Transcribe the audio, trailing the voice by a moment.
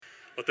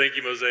Well, thank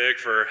you, Mosaic,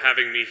 for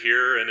having me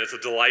here, and it's a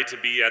delight to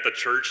be at the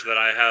church that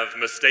I have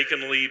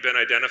mistakenly been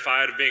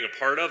identified of being a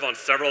part of on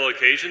several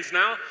occasions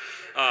now.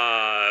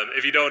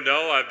 If you don't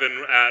know, I've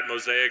been at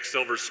Mosaic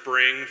Silver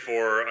Spring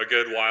for a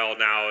good while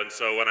now, and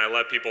so when I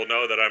let people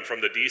know that I'm from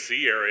the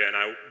DC area and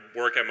I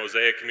work at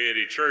Mosaic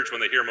Community Church,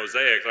 when they hear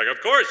Mosaic, like, of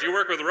course, you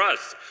work with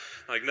Russ.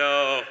 Like,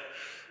 no.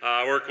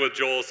 I work with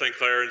Joel St.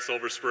 Clair in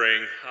Silver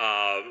Spring,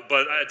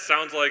 but it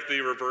sounds like the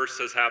reverse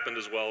has happened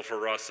as well for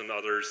Russ and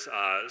others,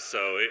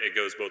 so it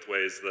goes both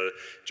ways, the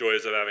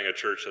joys of having a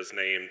church that's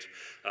named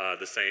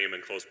the same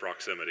in close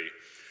proximity.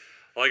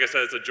 Like I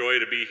said, it's a joy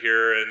to be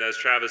here, and as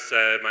Travis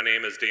said, my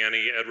name is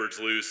Danny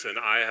Edwards-Luce, and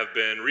I have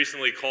been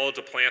recently called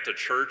to plant a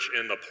church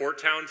in the Port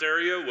Towns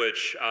area,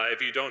 which,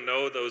 if you don't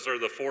know, those are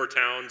the four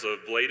towns of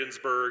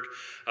Bladensburg,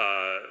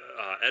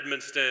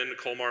 Edmonston,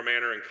 Colmar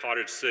Manor, and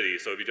Cottage City.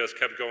 So if you just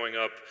kept going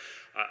up,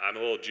 I'm a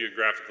little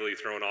geographically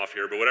thrown off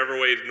here, but whatever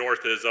way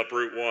north is up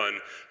Route 1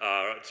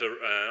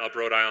 up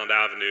Rhode Island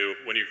Avenue,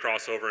 when you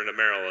cross over into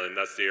Maryland,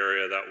 that's the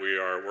area that we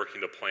are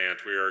working to plant.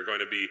 We are going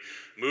to be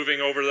moving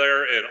over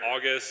there in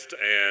August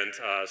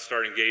and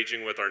start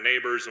engaging with our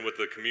neighbors and with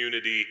the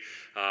community,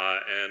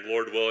 and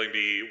Lord willing,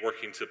 be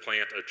working to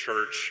plant a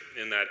church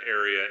in that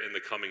area in the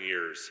coming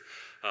years.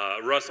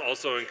 Russ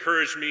also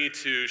encouraged me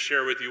to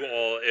share with you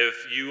all,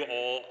 if you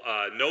all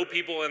know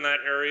people in that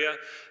area,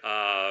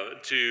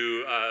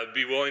 to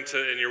be willing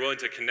to, and you're willing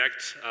to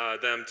connect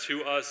them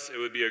to us. It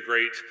would be a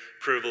great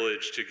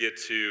privilege to get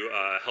to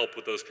help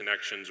with those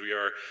connections. We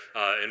are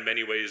in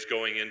many ways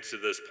going into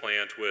this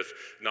plant with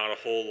not a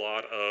whole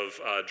lot of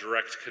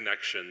direct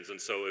connections,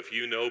 and so if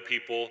you know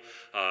people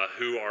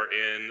who are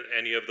in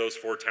any of those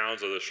four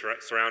towns or the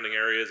surrounding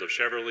areas of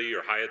Cheverly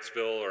or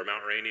Hyattsville or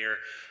Mount Rainier,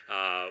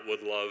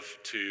 would love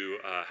to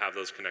have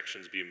those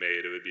connections be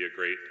made. It would be a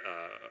great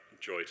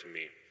joy to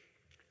me.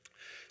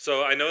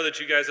 So I know that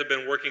you guys have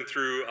been working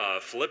through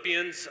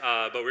Philippians,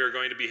 but we are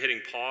going to be hitting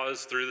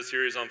pause through the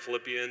series on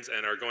Philippians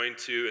and are going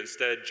to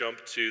instead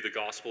jump to the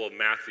Gospel of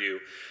Matthew.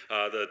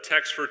 The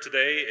text for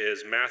today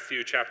is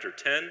Matthew chapter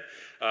 10,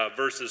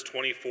 verses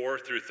 24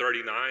 through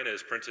 39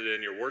 as printed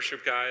in your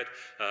worship guide.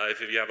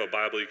 If you have a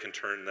Bible, you can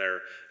turn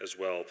there as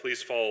well.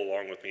 Please follow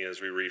along with me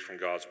as we read from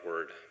God's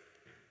Word.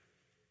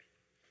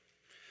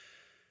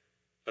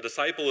 A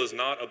disciple is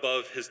not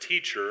above his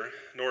teacher,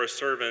 nor a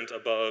servant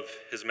above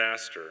his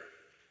master.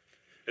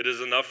 It is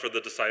enough for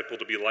the disciple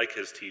to be like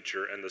his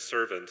teacher and the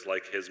servant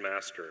like his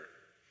master.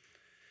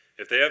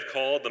 If they have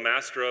called the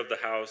master of the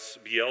house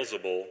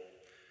Beelzebul,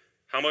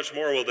 how much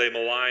more will they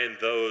malign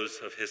those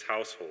of his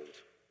household?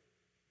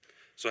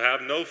 So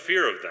have no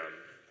fear of them,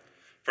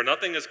 for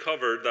nothing is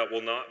covered that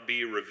will not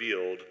be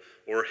revealed,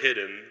 or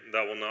hidden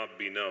that will not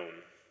be known.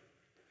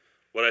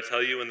 What I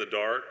tell you in the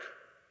dark,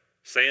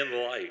 say in the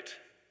light.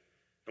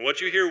 And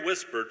what you hear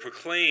whispered,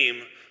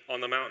 proclaim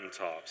on the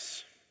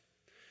mountaintops.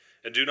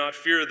 And do not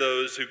fear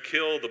those who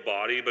kill the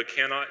body, but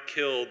cannot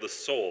kill the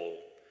soul.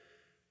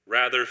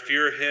 Rather,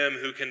 fear him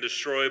who can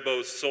destroy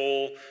both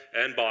soul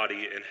and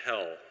body in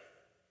hell.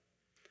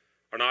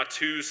 Are not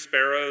 2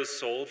 sparrows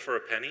sold for a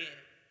penny?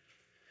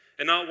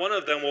 And not one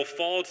of them will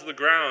fall to the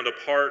ground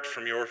apart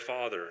from your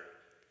Father.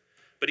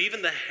 But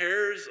even the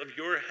hairs of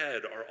your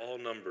head are all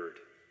numbered.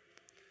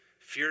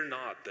 Fear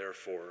not,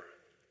 therefore.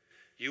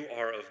 You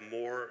are of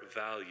more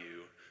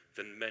value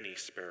than many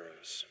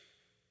sparrows.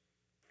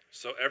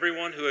 So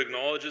everyone who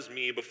acknowledges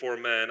me before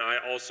men, I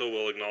also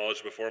will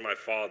acknowledge before my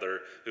Father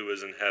who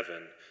is in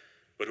heaven.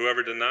 But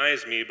whoever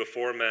denies me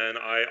before men,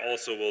 I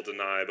also will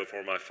deny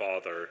before my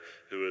Father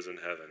who is in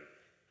heaven.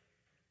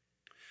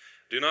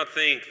 Do not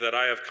think that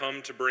I have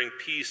come to bring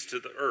peace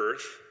to the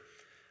earth.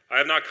 I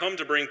have not come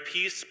to bring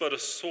peace, but a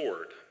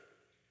sword.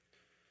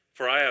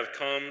 For I have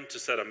come to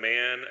set a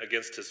man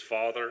against his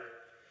father,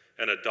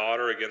 and a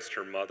daughter against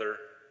her mother,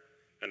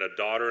 and a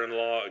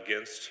daughter-in-law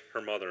against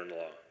her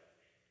mother-in-law.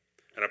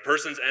 And a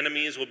person's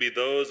enemies will be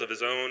those of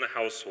his own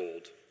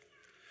household.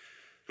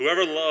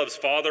 Whoever loves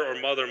father or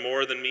mother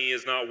more than me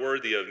is not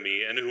worthy of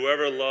me, and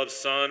whoever loves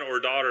son or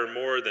daughter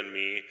more than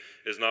me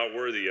is not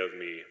worthy of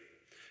me.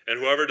 And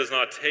whoever does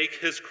not take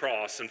his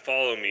cross and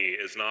follow me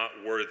is not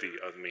worthy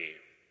of me.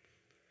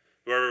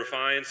 Whoever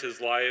finds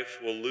his life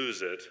will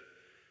lose it,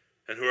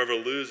 and whoever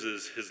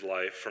loses his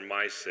life for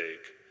my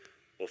sake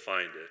will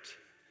find it.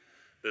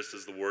 This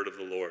is the word of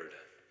the Lord.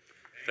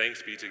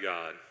 Thanks be to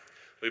God.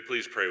 Will you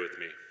please pray with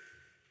me?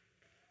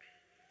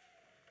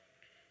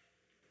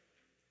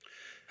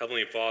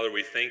 Heavenly Father,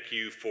 we thank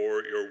you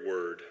for your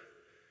word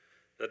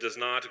that does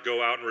not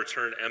go out and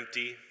return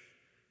empty,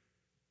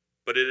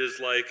 but it is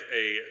like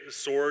a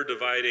sword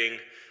dividing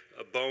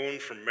a bone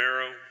from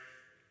marrow,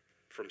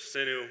 from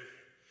sinew.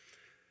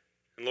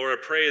 And Lord,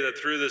 I pray that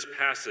through this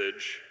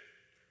passage,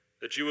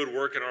 that you would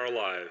work in our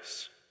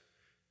lives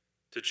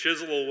to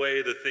chisel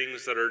away the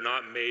things that are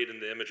not made in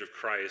the image of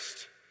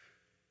Christ,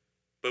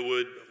 but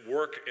would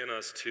work in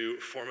us to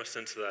form us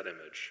into that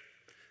image.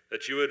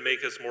 That you would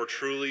make us more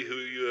truly who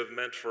you have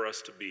meant for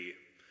us to be,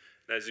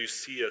 and as you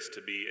see us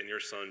to be in your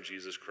Son,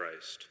 Jesus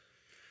Christ.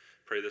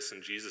 Pray this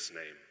in Jesus'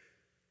 name.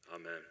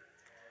 Amen.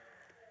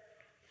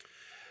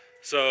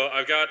 So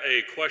I've got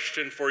a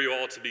question for you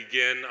all to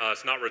begin.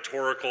 It's not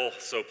rhetorical,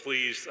 so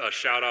please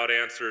shout out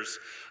answers.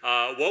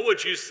 What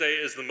would you say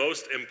is the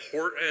most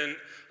important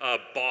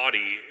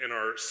body in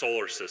our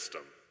solar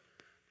system?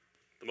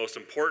 The most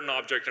important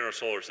object in our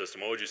solar system,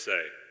 what would you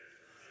say?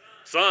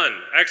 Sun.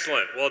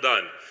 Excellent. Well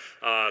done.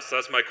 So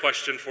that's my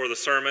question for the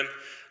sermon.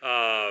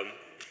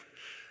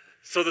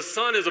 So the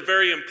sun is a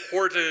very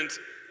important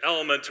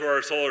element to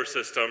our solar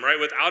system, right?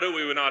 Without it,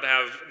 we would not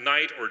have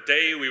night or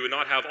day. We would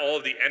not have all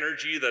of the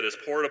energy that is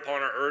poured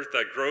upon our earth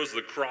that grows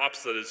the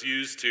crops that is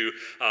used to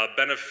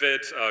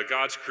benefit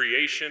God's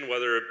creation,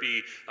 whether it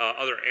be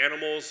other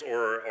animals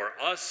or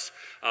us.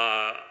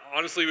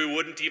 Honestly, we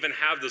wouldn't even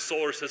have the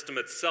solar system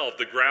itself.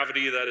 The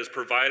gravity that is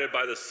provided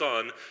by the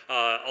sun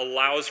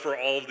allows for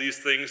all of these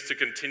things to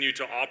continue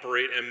to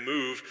operate and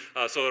move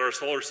so that our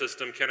solar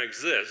system can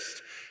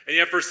exist. And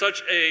yet for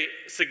such a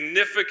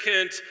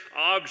significant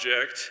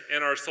object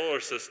in our solar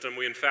system,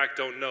 we in fact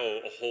don't know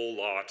a whole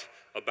lot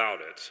about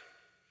it.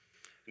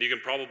 And you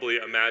can probably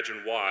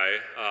imagine why.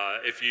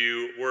 If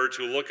you were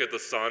to look at the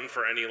sun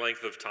for any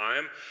length of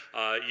time,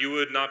 you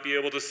would not be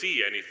able to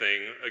see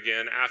anything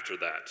again after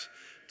that.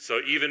 So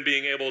even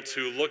being able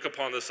to look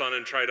upon the sun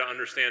and try to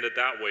understand it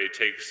that way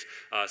takes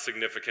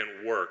significant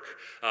work.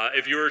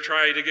 If you were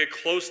trying to get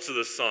close to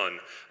the sun,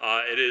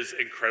 it is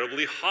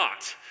incredibly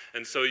hot.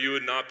 And so you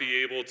would not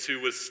be able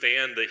to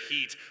withstand the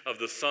heat of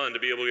the sun to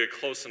be able to get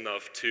close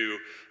enough to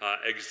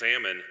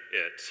examine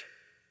it.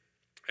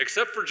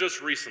 Except for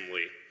just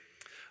recently.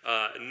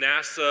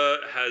 NASA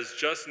has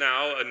just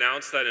now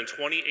announced that in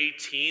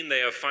 2018 they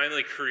have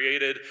finally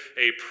created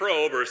a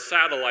probe or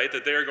satellite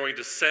that they are going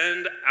to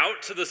send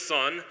out to the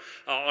sun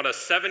on a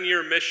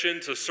 7-year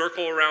mission to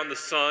circle around the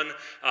sun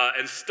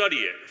and study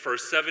it for a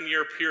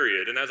 7-year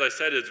period. And as I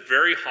said, it's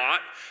very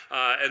hot,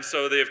 and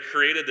so they have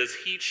created this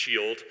heat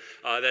shield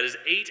that is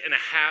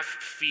 8.5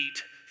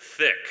 feet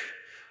thick.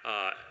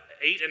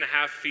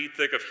 8.5 feet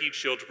thick of heat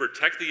shield to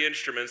protect the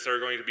instruments that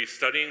are going to be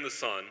studying the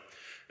sun.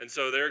 And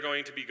so they're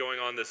going to be going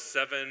on this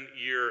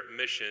 7-year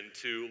mission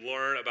to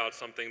learn about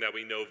something that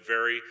we know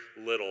very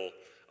little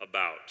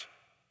about.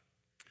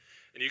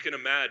 And you can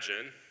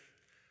imagine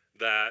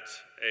that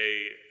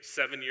a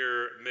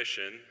 7-year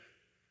mission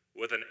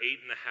with an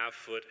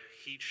 8.5-foot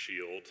heat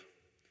shield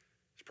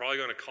is probably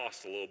going to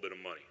cost a little bit of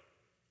money.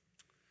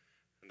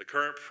 And the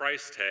current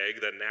price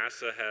tag that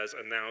NASA has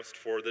announced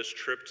for this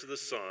trip to the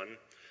sun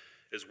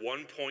is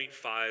 $1.5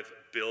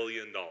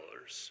 billion.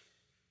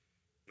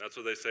 That's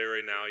what they say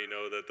right now. You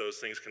know that those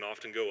things can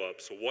often go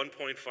up. So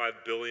 $1.5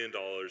 billion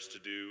to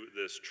do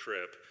this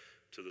trip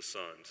to the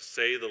sun. To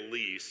say the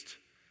least,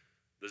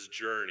 this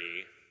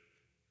journey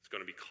is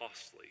going to be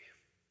costly.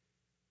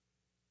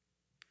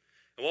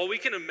 And while we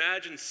can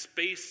imagine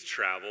space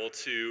travel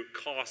to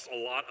cost a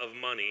lot of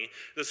money,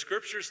 the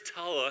scriptures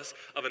tell us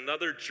of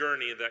another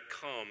journey that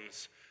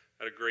comes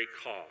at a great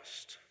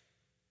cost.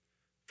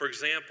 For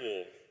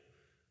example,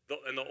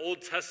 in the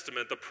Old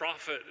Testament, the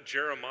prophet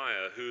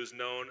Jeremiah, who's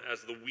known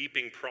as the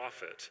weeping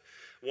prophet,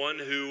 one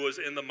who was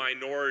in the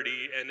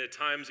minority and at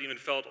times even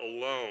felt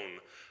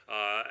alone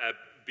at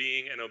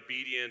being an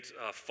obedient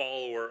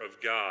follower of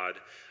God,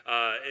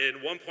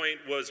 at one point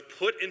was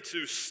put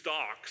into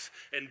stocks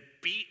and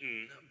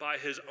beaten by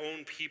his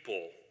own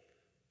people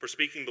for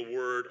speaking the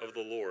word of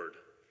the Lord.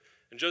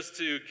 And just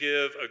to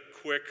give a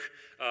quick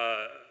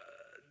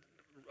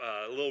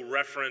little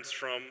reference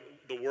from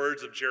the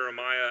words of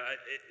Jeremiah,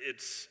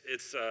 it's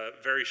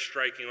very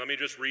striking. Let me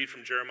just read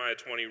from Jeremiah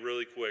 20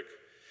 really quick.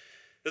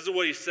 This is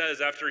what he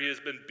says after he has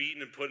been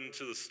beaten and put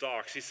into the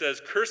stocks. He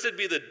says, "Cursed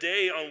be the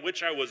day on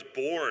which I was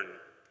born.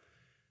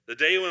 The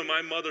day when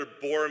my mother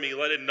bore me,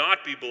 let it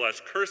not be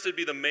blessed. Cursed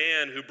be the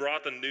man who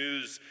brought the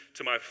news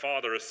to my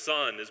father. A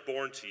son is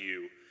born to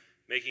you,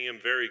 making him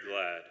very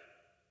glad.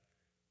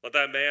 Let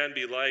that man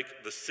be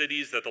like the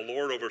cities that the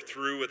Lord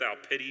overthrew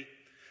without pity.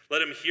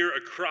 Let him hear a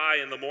cry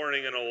in the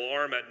morning and an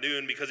alarm at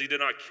noon, because he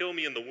did not kill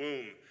me in the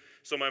womb.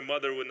 So my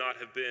mother would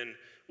have been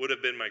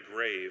my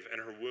grave,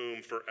 and her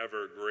womb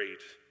forever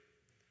great.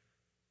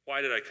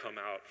 Why did I come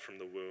out from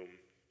the womb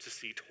to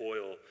see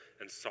toil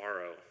and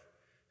sorrow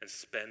and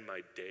spend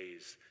my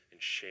days in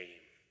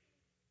shame?"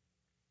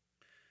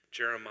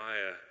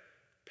 Jeremiah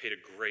paid a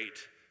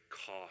great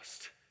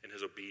cost in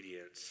his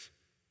obedience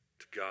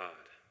to God.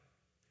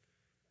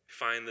 We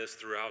find this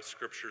throughout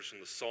scriptures from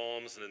the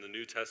Psalms and in the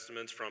New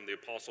Testaments from the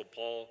Apostle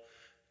Paul,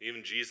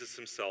 even Jesus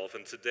himself.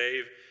 And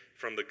today,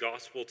 from the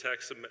gospel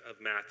text of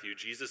Matthew,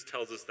 Jesus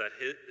tells us that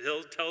he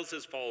tells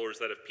his followers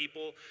that if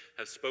people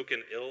have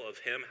spoken ill of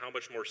him, how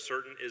much more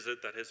certain is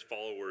it that his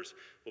followers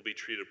will be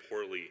treated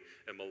poorly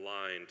and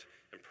maligned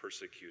and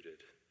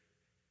persecuted.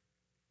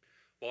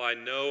 While I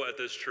know at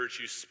this church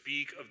you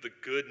speak of the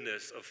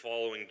goodness of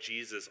following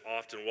Jesus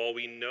often, while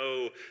we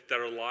know that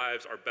our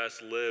lives are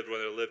best lived when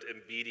they're lived in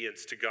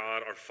obedience to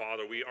God our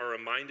Father, we are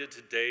reminded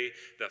today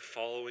that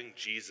following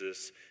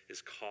Jesus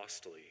is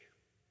costly.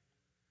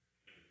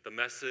 The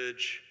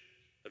message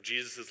of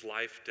Jesus'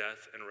 life,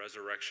 death, and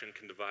resurrection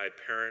can divide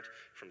parent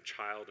from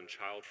child and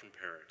child from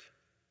parent.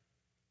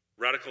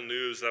 Radical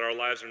news that our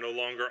lives are no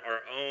longer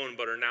our own,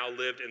 but are now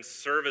lived in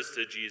service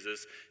to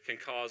Jesus can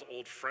cause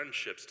old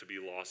friendships to be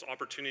lost,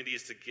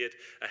 opportunities to get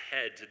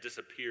ahead to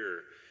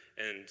disappear,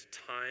 and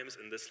times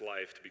in this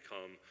life to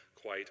become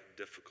quite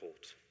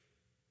difficult.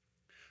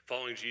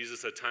 Following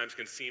Jesus at times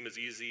can seem as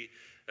easy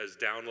as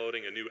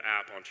downloading a new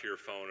app onto your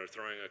phone or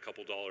throwing a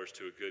couple dollars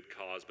to a good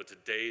cause, but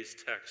today's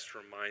text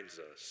reminds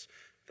us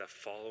that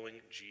following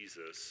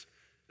Jesus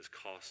is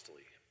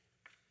costly.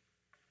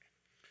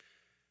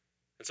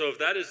 And so if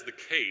that is the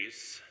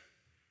case,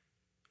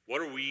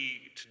 what are we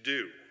to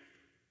do?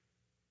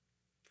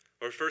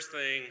 Well, the first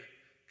thing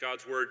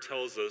God's word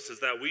tells us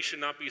is that we should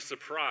not be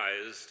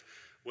surprised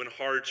when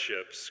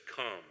hardships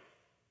come.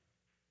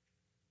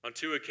 On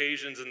 2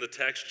 occasions in the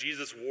text,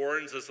 Jesus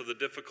warns us of the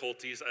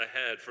difficulties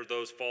ahead for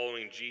those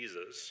following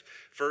Jesus.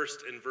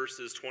 First, in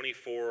verses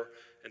 24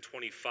 and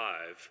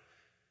 25,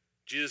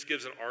 Jesus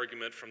gives an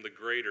argument from the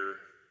greater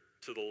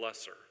to the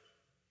lesser.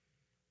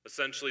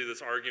 Essentially,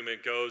 this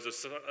argument goes,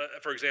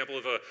 for example,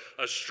 if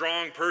a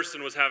strong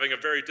person was having a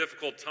very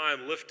difficult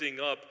time lifting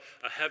up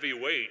a heavy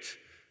weight,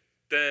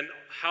 then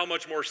how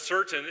much more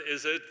certain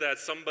is it that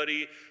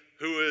somebody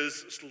who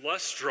is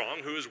less strong,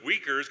 who is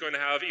weaker, is going to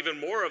have even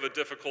more of a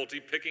difficulty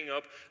picking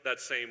up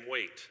that same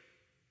weight?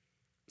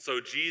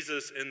 So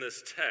Jesus in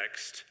this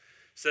text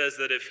says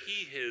that if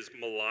he is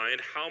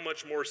maligned, how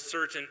much more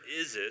certain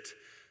is it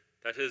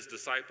that his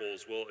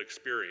disciples will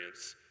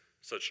experience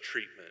such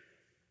treatment?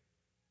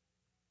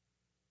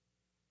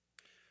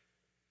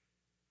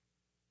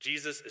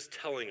 Jesus is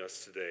telling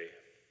us today,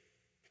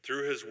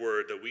 through his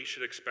word, that we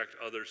should expect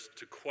others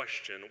to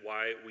question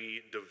why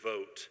we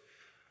devote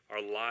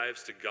our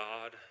lives to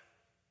God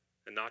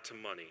and not to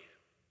money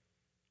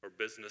or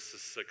business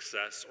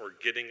success or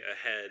getting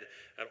ahead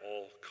at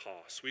all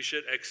costs. We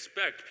should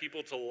expect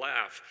people to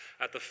laugh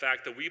at the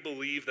fact that we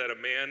believe that a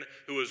man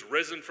who is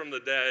risen from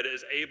the dead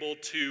is able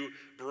to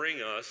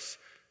bring us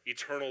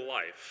eternal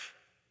life.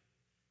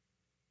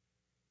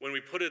 When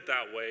we put it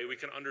that way, we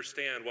can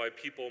understand why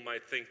people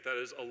might think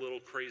that is a little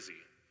crazy.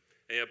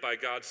 And yet by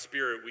God's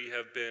Spirit, we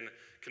have been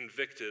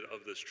convicted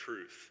of this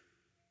truth.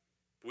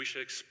 We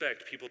should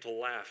expect people to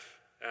laugh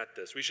at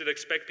this. We should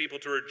expect people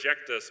to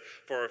reject us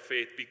for our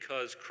faith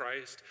because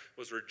Christ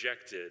was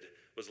rejected,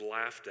 was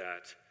laughed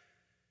at,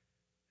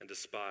 and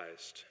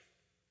despised.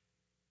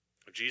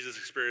 If Jesus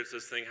experienced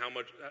this thing,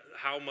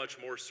 how much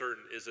more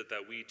certain is it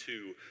that we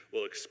too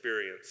will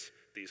experience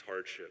these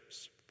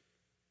hardships?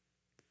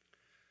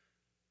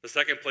 The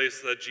second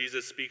place that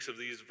Jesus speaks of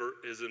these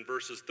is in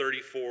verses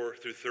 34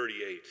 through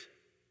 38.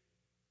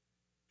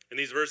 In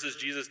these verses,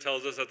 Jesus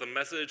tells us that the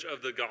message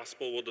of the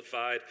gospel will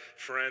divide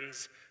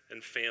friends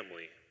and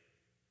family.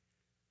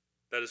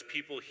 That as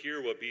people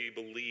hear what we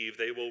believe,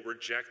 they will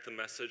reject the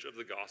message of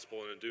the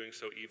gospel, and in doing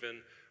so,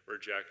 even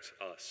reject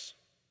us.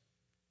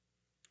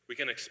 We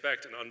can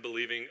expect an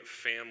unbelieving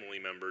family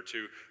member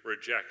to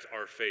reject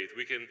our faith.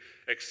 We can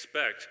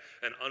expect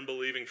an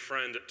unbelieving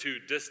friend to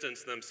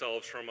distance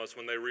themselves from us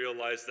when they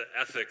realize the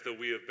ethic that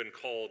we have been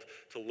called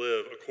to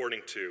live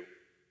according to.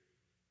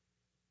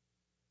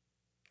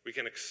 We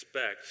can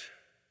expect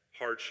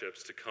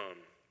hardships to come.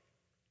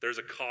 There's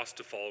a cost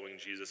to following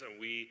Jesus, and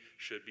we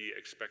should be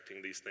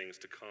expecting these things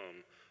to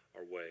come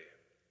our way.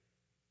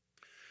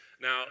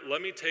 Now,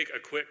 let me take a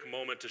quick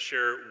moment to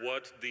share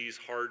what these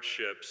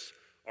hardships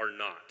are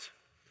not.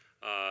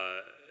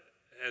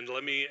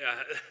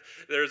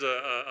 There's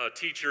a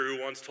teacher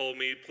who once told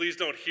me, please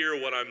don't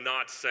hear what I'm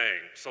not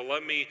saying. So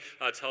let me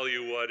tell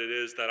you what it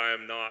is that I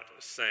am not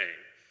saying.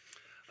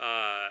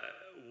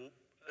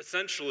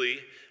 Essentially,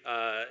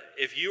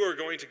 if you are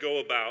going to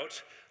go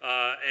about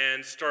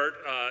and start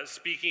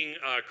speaking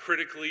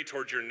critically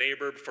towards your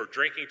neighbor for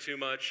drinking too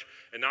much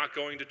and not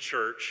going to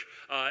church,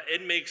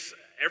 it makes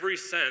every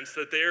sense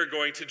that they are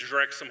going to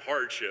direct some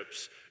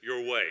hardships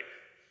your way.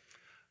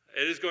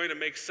 It is going to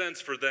make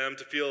sense for them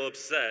to feel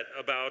upset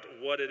about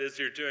what it is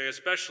you're doing,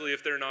 especially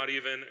if they're not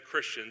even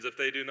Christians, if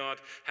they do not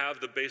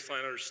have the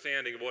baseline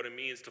understanding of what it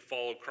means to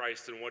follow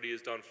Christ and what he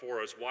has done for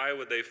us. Why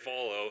would they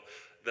follow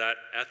that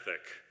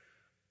ethic?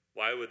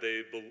 Why would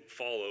they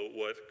follow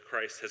what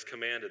Christ has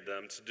commanded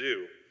them to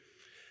do?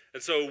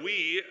 And so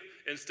we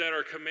instead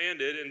are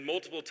commanded in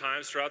multiple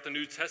times throughout the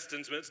New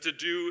Testament to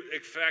do,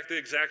 in fact, the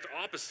exact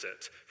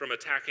opposite from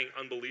attacking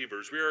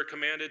unbelievers. We are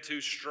commanded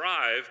to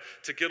strive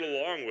to get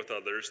along with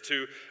others,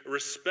 to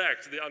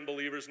respect the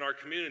unbelievers in our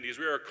communities.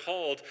 We are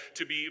called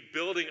to be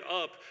building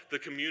up the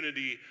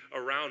community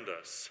around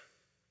us.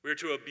 We are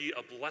to be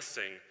a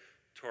blessing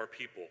to our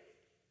people.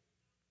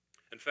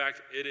 In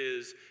fact, it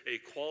is a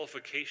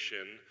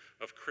qualification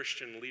of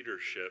Christian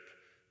leadership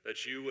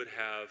that you would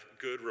have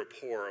good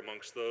rapport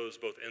amongst those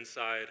both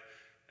inside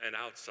and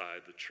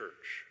outside the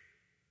church.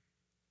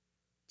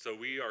 So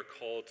we are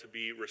called to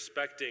be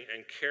respecting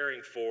and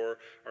caring for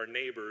our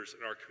neighbors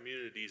and our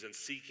communities and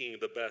seeking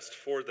the best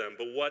for them.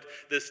 But what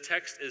this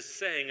text is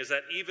saying is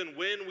that even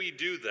when we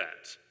do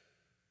that,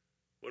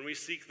 when we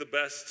seek the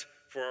best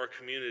for our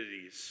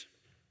communities,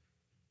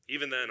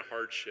 even then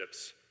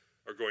hardships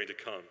are going to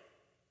come.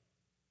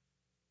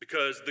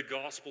 because the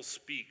gospel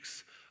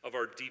speaks of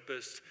our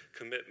deepest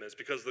commitments,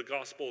 because the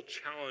gospel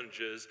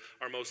challenges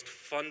our most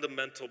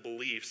fundamental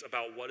beliefs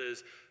about what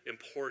is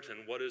important,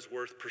 what is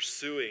worth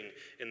pursuing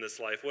in this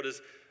life, what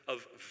is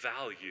of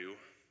value,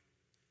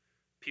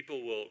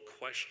 people will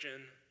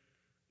question,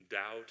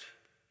 doubt,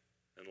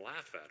 and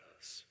laugh at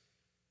us.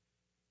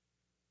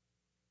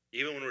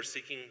 Even when we're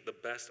seeking the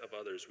best of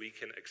others, we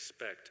can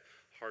expect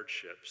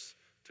hardships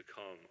to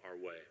come our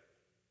way.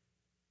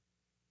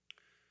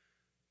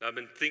 Now, I've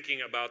been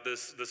thinking about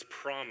this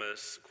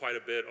promise quite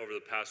a bit over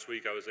the past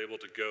week. I was able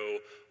to go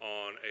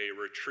on a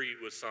retreat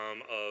with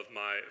some of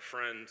my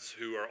friends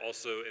who are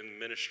also in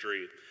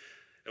ministry.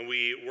 And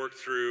we worked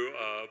through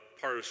a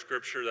part of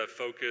Scripture that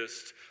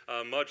focused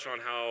much on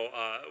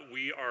how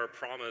we are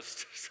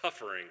promised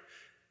suffering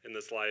in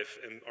this life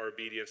in our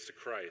obedience to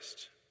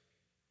Christ.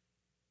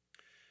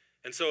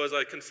 And so as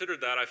I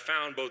considered that, I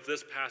found both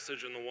this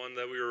passage and the one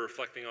that we were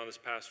reflecting on this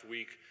past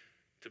week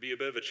to be a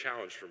bit of a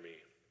challenge for me.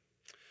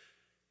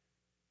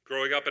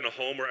 Growing up in a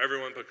home where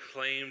everyone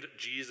proclaimed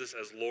Jesus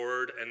as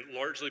Lord, and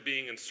largely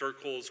being in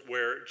circles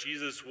where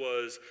Jesus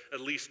was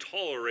at least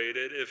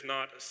tolerated, if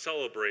not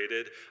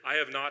celebrated, I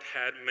have not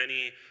had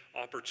many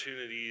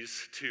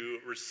opportunities to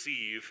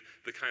receive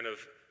the kind of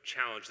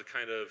challenge, the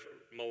kind of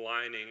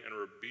maligning and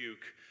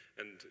rebuke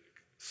and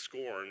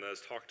scorn that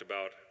is talked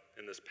about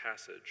in this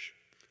passage.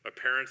 My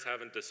parents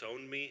haven't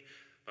disowned me.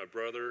 My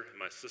brother and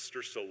my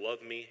sister still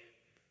love me.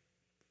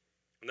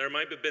 And there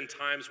might have been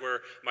times where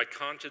my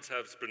conscience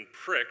has been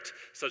pricked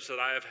such that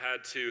I have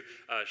had to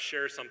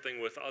share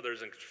something with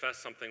others and confess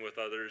something with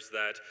others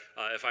that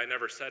if I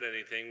never said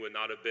anything would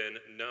not have been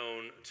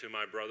known to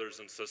my brothers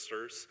and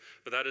sisters.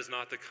 But that is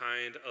not the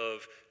kind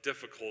of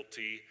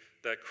difficulty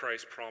that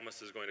Christ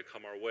promises is going to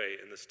come our way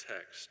in this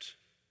text.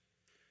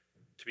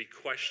 To be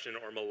questioned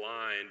or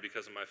maligned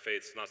because of my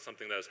faith is not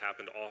something that has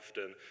happened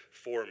often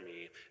for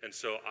me. And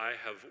so I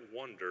have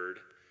wondered,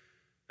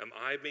 am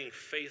I being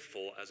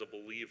faithful as a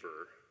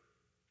believer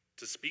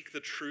to speak the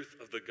truth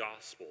of the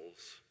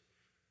Gospels,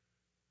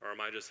 or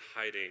am I just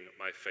hiding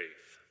my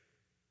faith?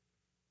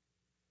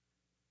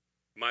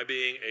 Am I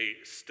being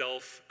a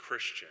stealth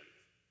Christian,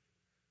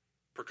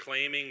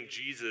 proclaiming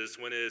Jesus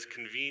when it is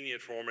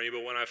convenient for me,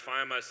 but when I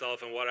find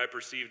myself in what I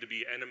perceive to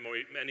be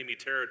enemy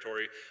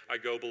territory, I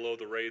go below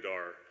the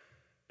radar,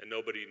 and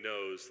nobody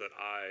knows that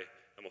I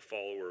am a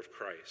follower of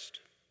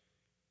Christ?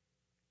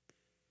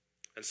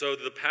 And so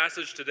the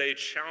passage today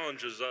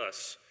challenges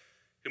us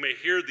who may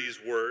hear these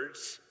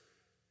words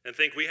and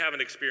think we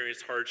haven't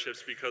experienced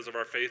hardships because of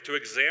our faith to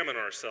examine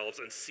ourselves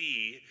and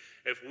see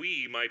if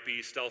we might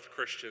be stealth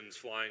Christians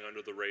flying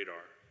under the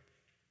radar.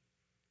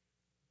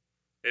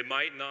 It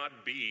might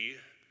not be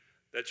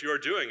that you are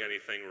doing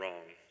anything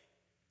wrong.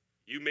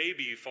 You may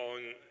be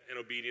following in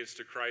obedience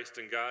to Christ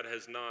and God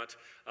has not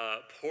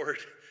poured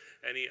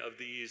any of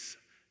these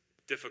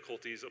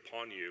difficulties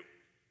upon you.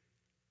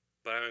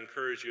 But I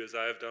encourage you, as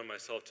I have done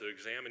myself, to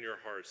examine your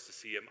hearts to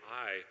see, am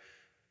I,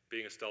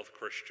 being a stealth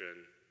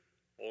Christian,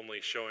 only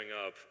showing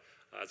up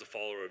as a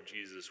follower of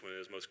Jesus when it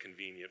is most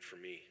convenient for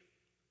me?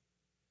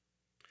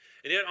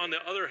 And yet, on the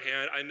other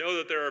hand, I know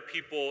that there are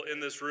people in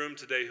this room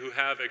today who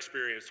have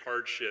experienced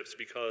hardships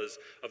because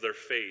of their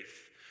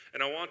faith.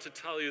 And I want to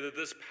tell you that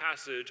this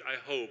passage, I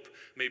hope,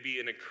 may be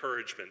an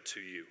encouragement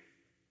to you.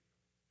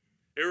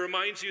 It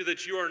reminds you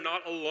that you are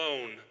not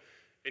alone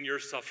in your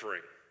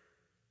suffering.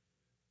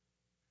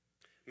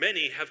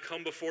 Many have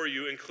come before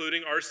you,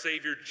 including our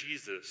Savior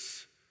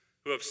Jesus,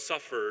 who have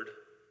suffered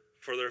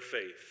for their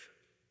faith.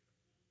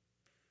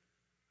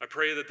 I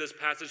pray that this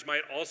passage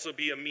might also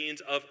be a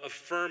means of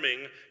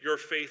affirming your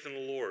faith in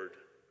the Lord.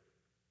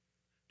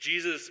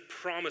 Jesus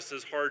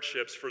promises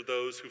hardships for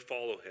those who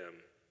follow him.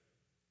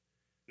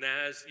 And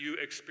as you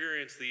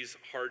experience these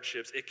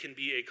hardships, it can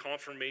be a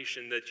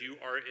confirmation that you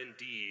are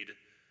indeed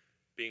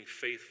being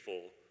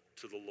faithful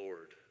to the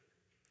Lord.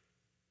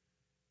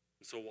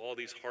 And so while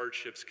these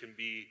hardships can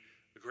be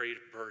a great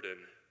burden,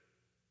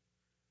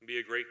 can be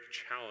a great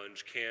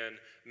challenge, can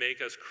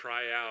make us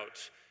cry out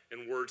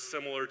in words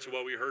similar to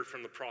what we heard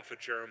from the prophet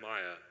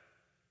Jeremiah,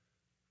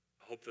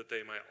 I hope that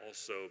they might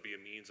also be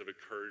a means of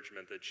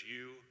encouragement that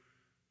you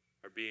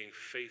are being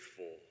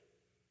faithful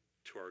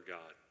to our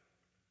God.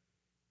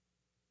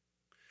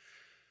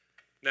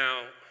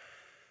 Now,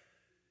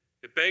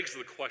 it begs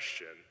the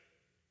question,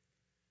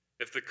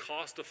 if the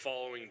cost of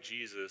following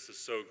Jesus is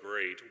so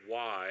great,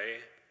 why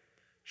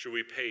should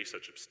we pay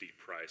such a steep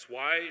price?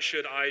 Why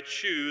should I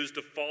choose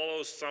to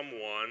follow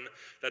someone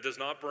that does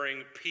not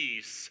bring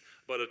peace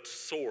but a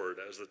sword,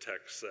 as the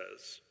text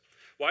says?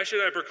 Why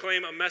should I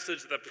proclaim a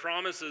message that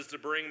promises to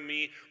bring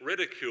me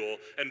ridicule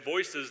and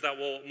voices that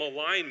will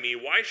malign me?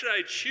 Why should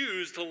I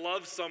choose to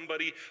love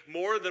somebody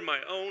more than my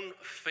own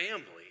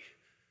family,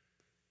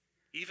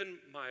 even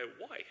my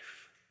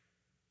wife?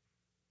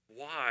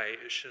 Why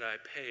should I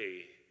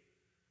pay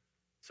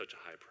such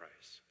a high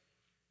price?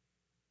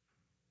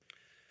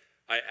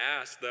 I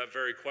asked that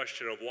very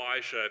question of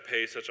why should I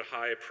pay such a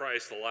high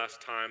price the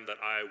last time that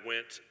I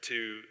went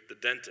to the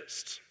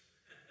dentist.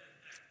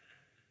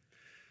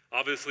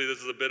 Obviously, this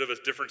is a bit of a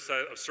different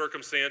set of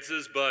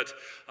circumstances, but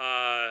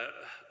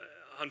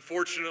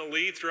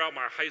unfortunately, throughout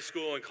my high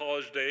school and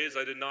college days,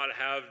 I did not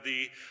have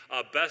the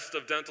best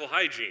of dental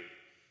hygiene.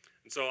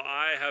 And so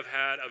I have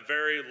had a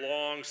very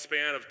long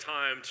span of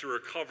time to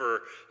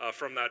recover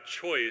from that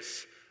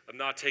choice of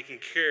not taking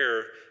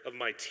care of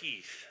my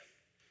teeth.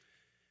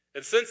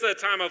 And since that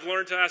time, I've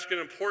learned to ask an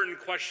important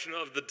question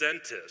of the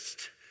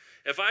dentist.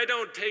 If I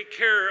don't take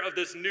care of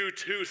this new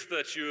tooth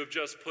that you have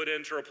just put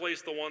in to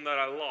replace the one that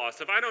I lost,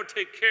 if I don't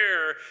take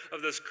care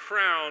of this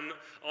crown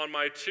on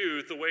my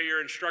tooth the way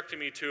you're instructing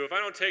me to, if I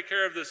don't take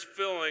care of this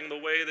filling the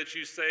way that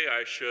you say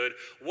I should,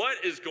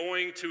 what is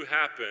going to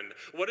happen?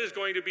 What is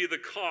going to be the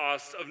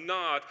cost of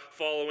not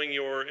following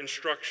your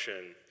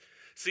instruction?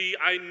 See,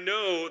 I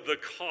know the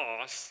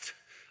cost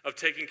of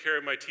taking care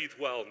of my teeth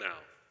well now.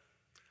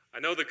 I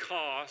know the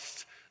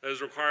cost that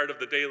is required of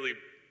the daily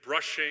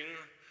brushing,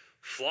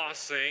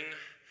 flossing,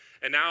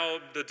 and now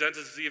the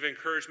dentist has even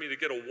encouraged me to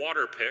get a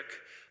water pick,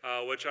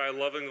 which I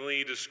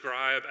lovingly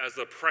describe as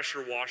a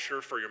pressure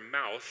washer for your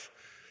mouth.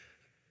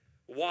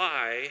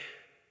 Why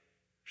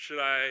should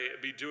I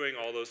be doing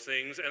all those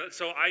things? And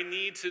so I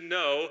need to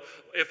know,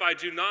 if I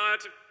do not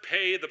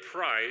pay the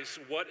price,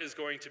 what is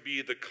going to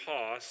be the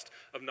cost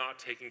of not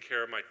taking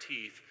care of my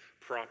teeth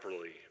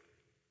properly?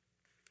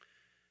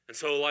 And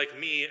so, like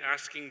me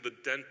asking the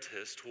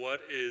dentist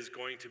what is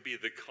going to be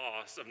the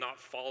cost of not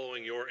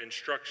following your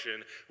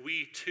instruction,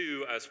 we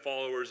too, as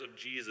followers of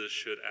Jesus,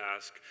 should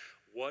ask,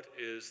 what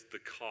is the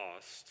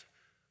cost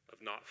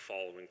of not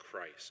following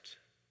Christ?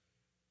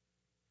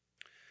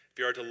 If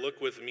you are to look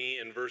with me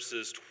in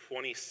verses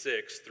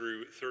 26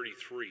 through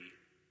 33,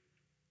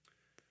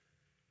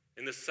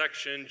 in this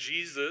section,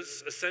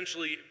 Jesus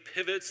essentially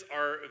pivots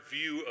our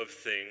view of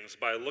things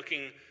by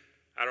looking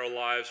at our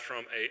lives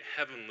from a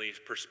heavenly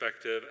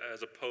perspective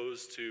as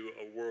opposed to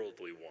a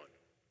worldly one.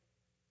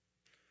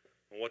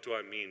 And what do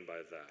I mean by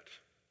that?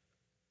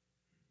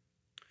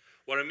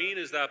 What I mean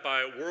is that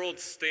by world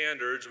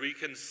standards, we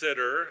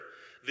consider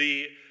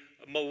the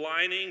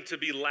maligning to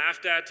be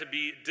laughed at, to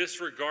be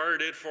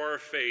disregarded for our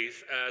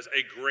faith as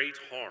a great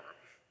harm.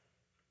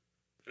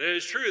 And it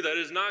is true that it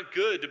is not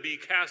good to be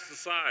cast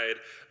aside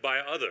by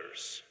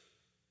others.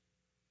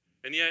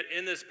 And yet,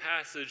 in this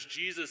passage,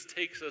 Jesus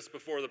takes us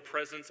before the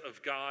presence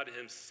of God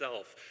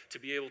himself to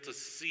be able to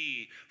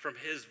see from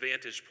his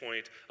vantage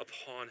point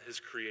upon his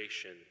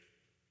creation.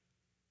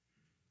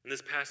 And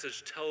this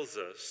passage tells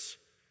us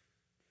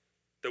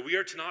that we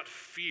are to not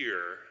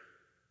fear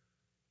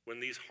when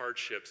these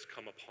hardships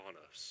come upon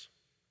us.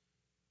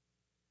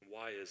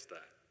 Why is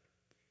that?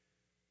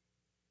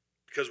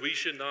 Because we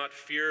should not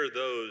fear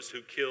those who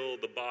kill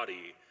the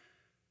body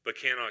but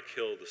cannot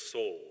kill the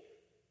soul.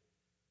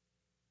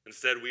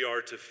 Instead, we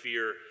are to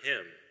fear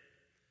him,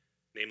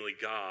 namely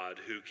God,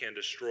 who can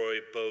destroy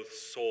both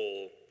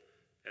soul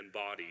and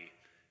body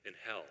in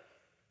hell.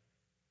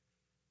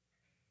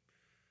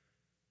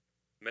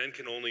 Men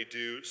can only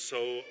do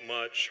so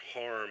much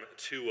harm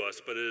to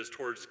us, but it is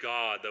towards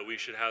God that we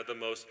should have the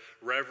most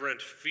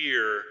reverent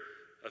fear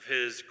of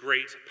his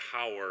great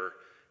power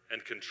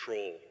and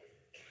control.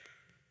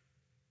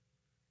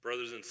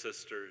 Brothers and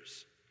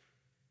sisters,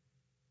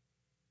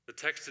 the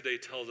text today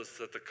tells us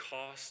that the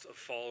cost of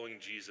following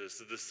Jesus,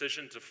 the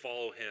decision to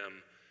follow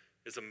him,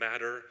 is a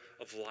matter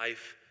of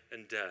life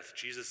and death.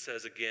 Jesus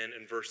says again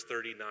in verse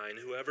 39,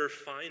 whoever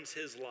finds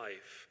his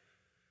life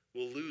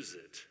will lose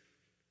it,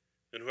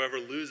 and whoever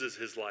loses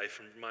his life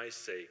for my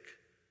sake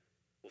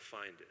will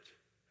find it.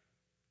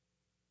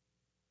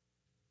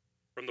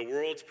 From the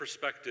world's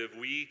perspective,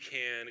 we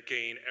can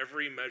gain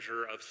every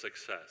measure of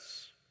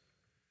success.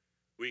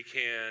 We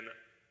can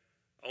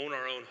own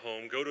our own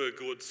home, go to a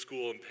good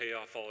school and pay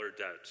off all our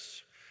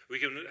debts. We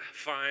can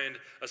find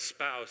a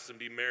spouse and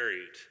be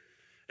married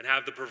and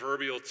have the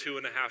proverbial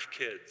 2.5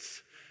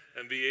 kids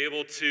and be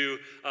able to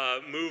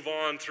move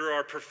on through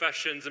our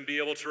professions and be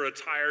able to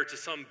retire to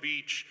some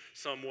beach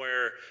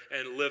somewhere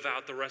and live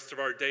out the rest of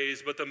our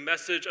days. But the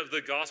message of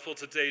the gospel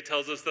today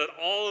tells us that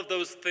all of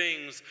those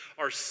things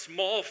are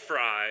small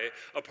fry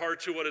apart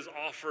to what is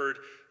offered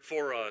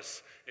for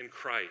us in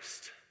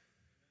Christ.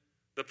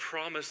 The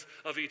promise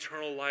of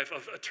eternal life,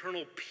 of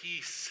eternal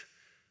peace,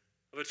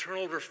 of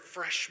eternal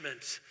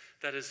refreshment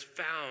that is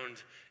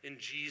found in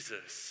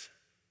Jesus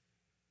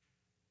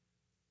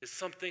is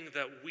something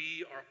that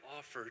we are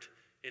offered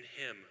in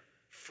him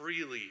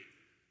freely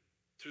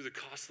through the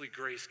costly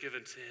grace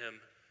given to him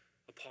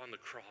upon the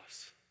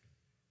cross.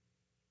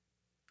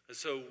 And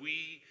so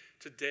we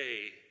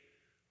today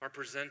are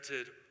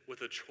presented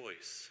with a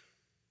choice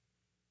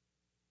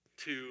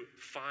to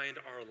find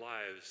our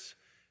lives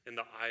in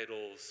the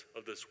idols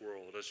of this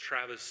world. As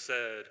Travis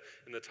said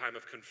in the time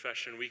of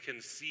confession, we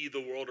can see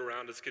the world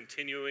around us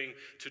continuing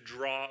to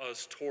draw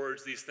us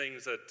towards these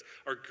things that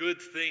are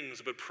good things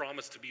but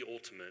promise to be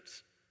ultimate.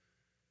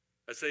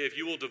 I say, if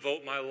you will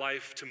devote my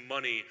life to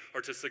money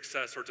or to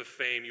success or to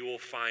fame, you will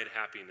find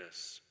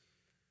happiness.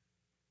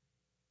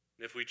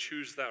 And if we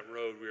choose that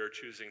road, we are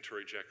choosing to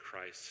reject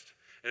Christ.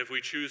 And if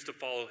we choose to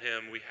follow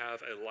him, we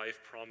have a life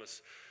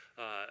promise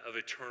of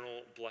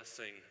eternal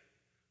blessing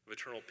of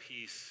eternal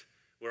peace,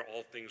 where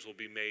all things will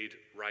be made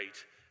right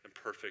and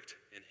perfect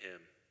in him.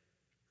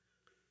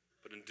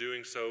 But in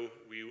doing so,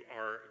 we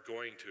are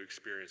going to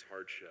experience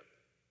hardship.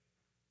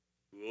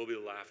 We will be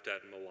laughed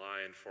at and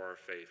maligned for our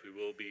faith. We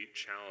will be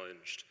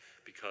challenged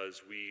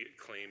because we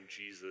claim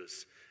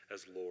Jesus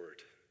as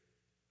Lord.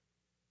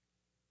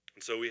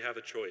 And so we have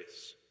a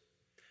choice.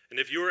 And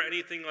if you're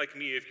anything like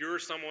me, if you're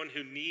someone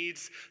who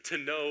needs to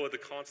know what the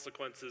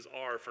consequences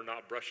are for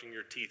not brushing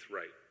your teeth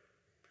right,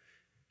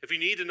 if you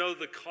need to know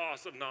the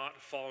cost of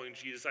not following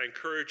Jesus, I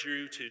encourage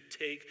you to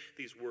take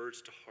these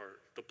words to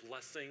heart. The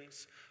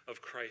blessings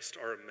of Christ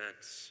are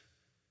immense.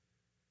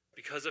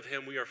 Because of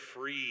him, we are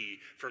free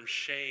from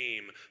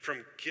shame,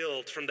 from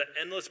guilt, from the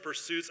endless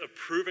pursuits of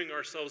proving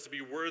ourselves to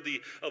be worthy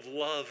of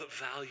love,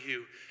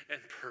 value, and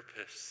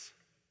purpose.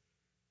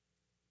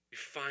 We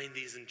find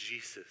these in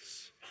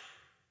Jesus.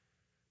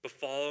 But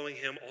following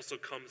him also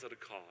comes at a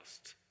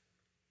cost.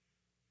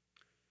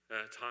 And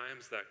at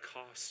times, that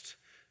cost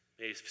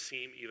may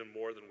seem even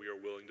more than we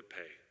are willing to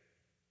pay.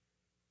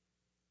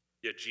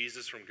 Yet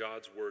Jesus from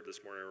God's word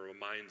this morning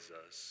reminds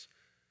us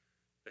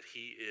that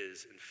he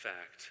is, in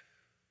fact,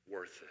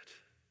 worth it.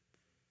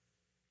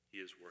 He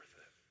is worth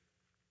it.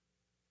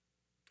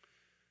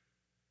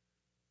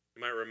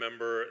 You might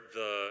remember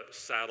the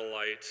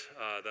satellite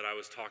that I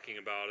was talking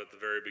about at the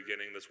very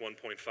beginning, this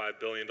 $1.5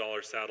 billion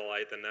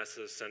satellite that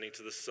NASA is sending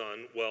to the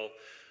sun. Well,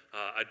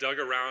 I dug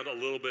around a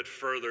little bit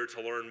further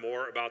to learn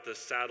more about this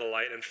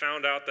satellite and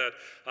found out that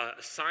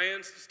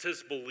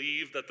scientists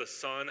believe that the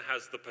sun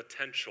has the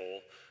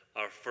potential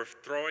for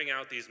throwing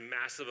out these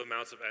massive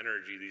amounts of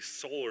energy, these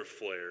solar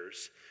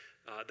flares,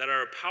 that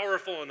are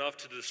powerful enough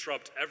to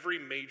disrupt every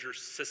major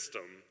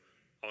system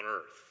on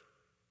Earth.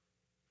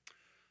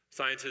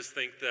 Scientists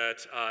think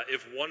that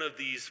if one of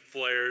these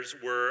flares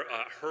were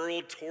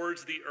hurled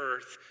towards the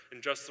Earth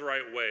in just the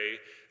right way,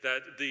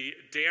 that the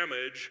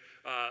damage,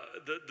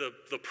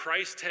 the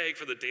price tag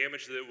for the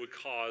damage that it would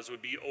cause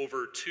would be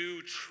over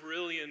 $2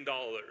 trillion,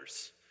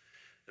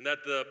 and that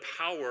the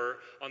power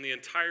on the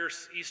entire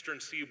eastern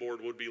seaboard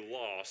would be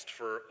lost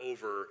for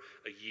over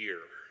a year.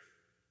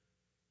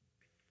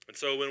 And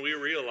so when we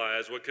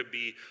realize what could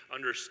be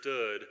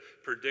understood,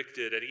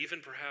 predicted, and even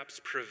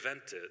perhaps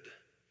prevented,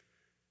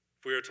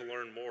 if we are to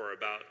learn more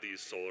about these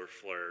solar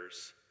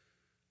flares,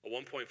 a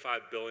 $1.5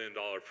 billion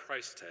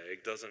price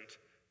tag doesn't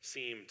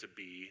seem to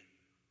be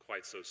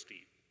quite so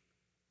steep.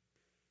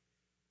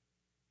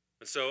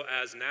 And so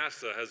as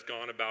NASA has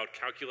gone about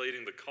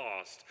calculating the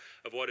cost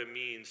of what it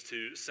means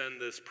to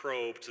send this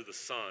probe to the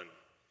sun,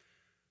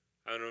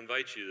 I want to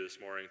invite you this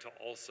morning to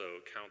also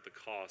count the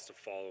cost of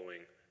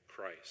following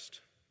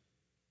Christ.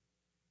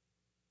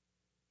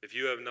 If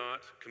you have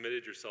not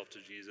committed yourself to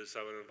Jesus,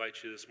 I would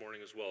invite you this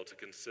morning as well to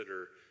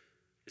consider,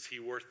 is he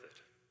worth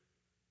it?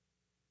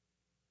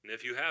 And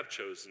if you have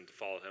chosen to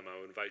follow him,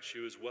 I would invite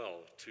you as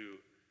well to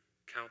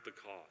count the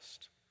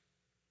cost.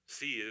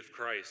 See if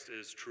Christ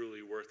is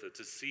truly worth it.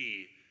 To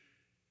see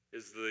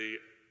is the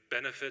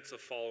benefits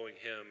of following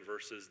him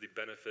versus the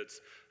benefits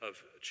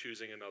of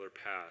choosing another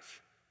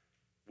path.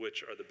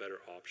 Which are the better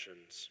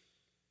options?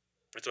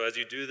 And so as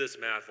you do this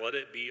math, let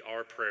it be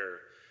our prayer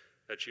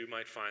that you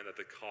might find that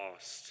the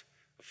cost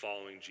of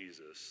following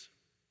Jesus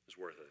is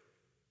worth it.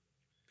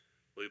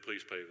 Will you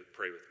please pray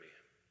with me?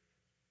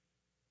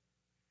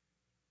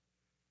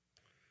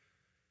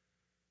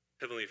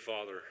 Heavenly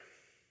Father,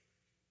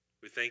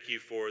 we thank you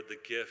for the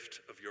gift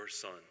of your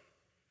Son,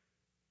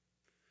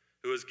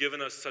 who has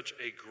given us such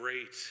a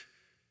great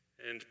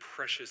and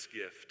precious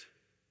gift,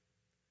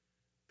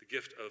 the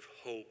gift of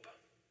hope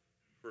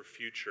for a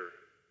future,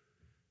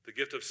 the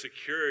gift of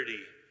security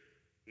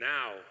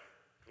now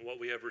in what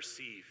we have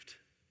received.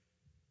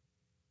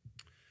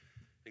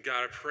 And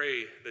God, I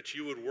pray that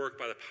you would work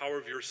by the power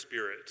of your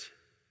Spirit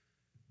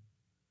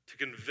to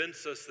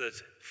convince us that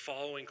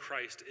following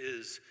Christ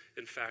is,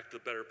 in fact, the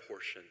better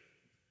portion.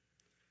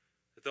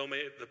 That though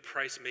the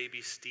price may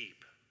be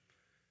steep,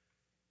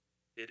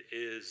 it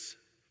is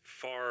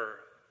far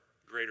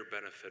greater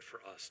benefit for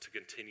us to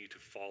continue to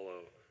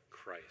follow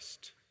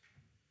Christ.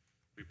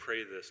 We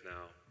pray this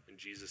now in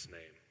Jesus'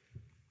 name.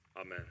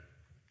 Amen.